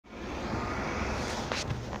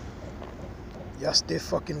Y'all stay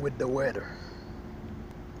fucking with the weather.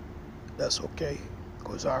 That's okay,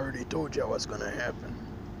 because I already told you what's gonna happen.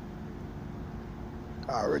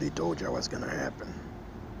 I already told you what's gonna happen.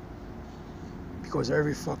 Because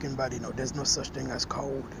every fucking body know there's no such thing as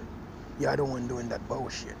cold. Y'all the one doing that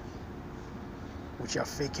bullshit. With your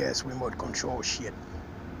fake ass remote control shit.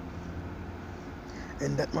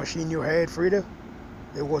 And that machine you had, Fréda,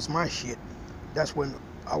 it was my shit. That's when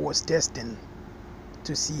I was testing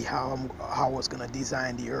to see how I was gonna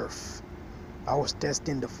design the earth. I was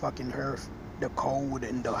testing the fucking earth, the cold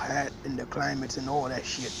and the hat and the climates and all that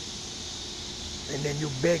shit. And then you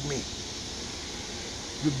begged me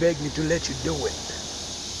to let you do it.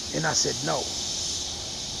 And I said no.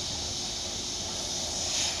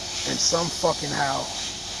 And somehow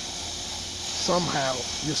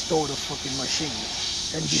you stole the fucking machine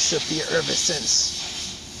and disappeared ever since.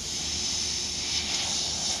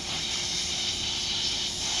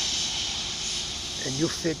 And you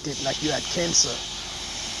faked it like you had cancer.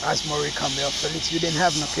 As Marie Camille Felix, you didn't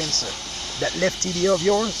have no cancer. That left TD of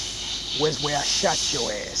yours was where I shot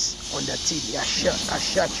your ass on that TD. I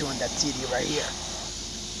shot you on that TD right here.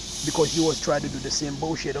 Because you was trying to do the same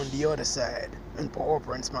bullshit on the other side. And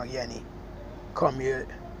Port-au-Prince, Mariani, come here,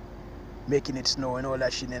 making it snow and all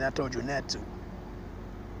that shit, and I told you not to.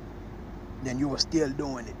 Then you were still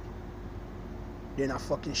doing it. Then I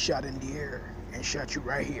fucking shot in the air and shot you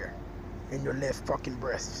right here in your left fucking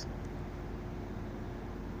breast.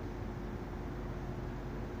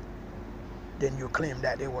 Then you claimed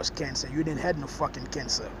that it was cancer. You didn't have no fucking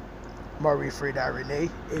cancer. Marie Fréda Réné,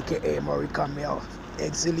 aka Marie Camille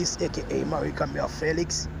Exilis, aka Marie Camille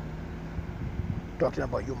Felix, talking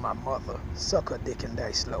about you my mother. Suck a dick and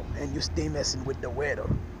die slow. And you stay messing with the weather.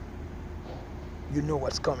 You know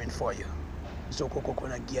what's coming for you. So koko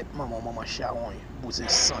kona get mama charon. Bouze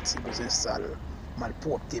senti, bouze sale.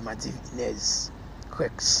 Malpropre, ma divinez.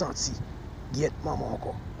 Krek senti. Get mama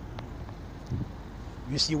encore.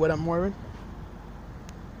 You see what I'm wearing?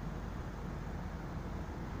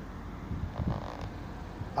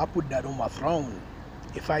 I put that on my throne.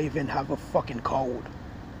 If I even have a fucking cold.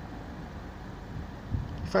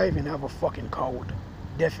 If I even have a fucking cold,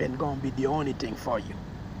 death ain't gonna be the only thing for you.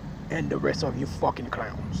 And the rest of you fucking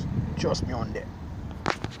clowns. Trust me on that.